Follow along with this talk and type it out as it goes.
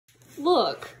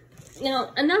Look.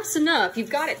 Now, enough's enough. You've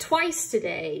got it twice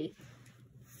today.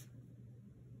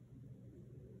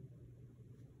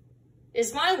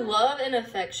 Is my love and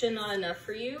affection not enough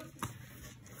for you?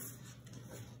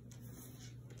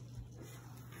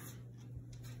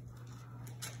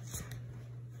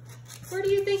 Where do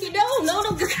you think you go? No,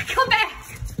 come back!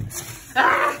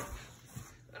 Ah!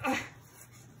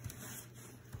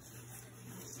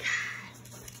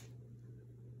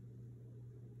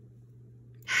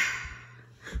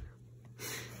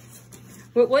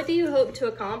 What do you hope to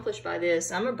accomplish by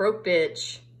this? I'm a broke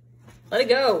bitch. Let it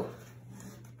go.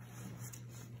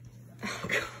 Oh,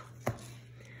 God.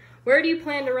 Where do you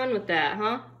plan to run with that,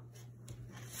 huh?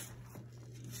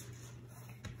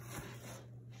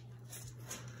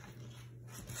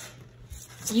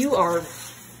 You are a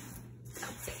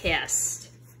pest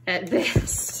at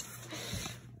best.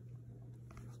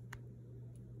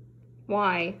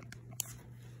 Why?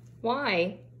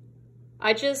 Why?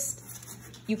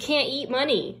 You can't eat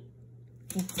money.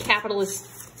 You capitalist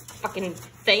fucking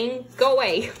thing. Go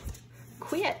away.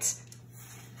 Quit.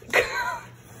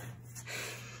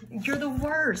 You're the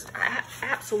worst.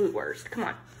 Absolute worst. Come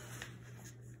on.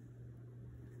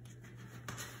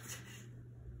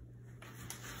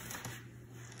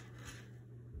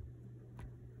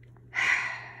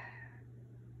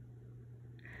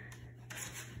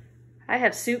 I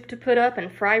have soup to put up and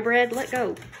fry bread. Let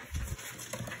go.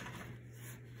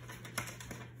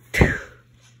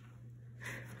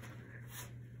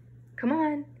 Come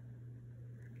on.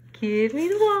 Give me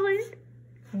the wallet.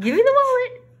 Give me the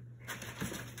wallet.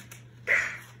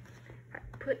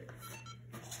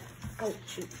 Oh,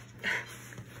 shoot.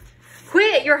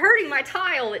 Quit. You're hurting my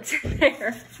tile. It's in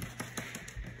there.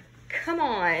 Come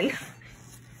on.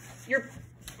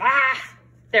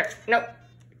 There. Nope.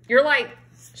 You're like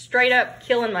straight up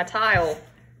killing my tile.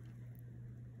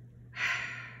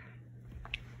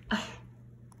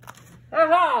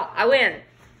 Aha! I win.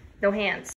 No hands.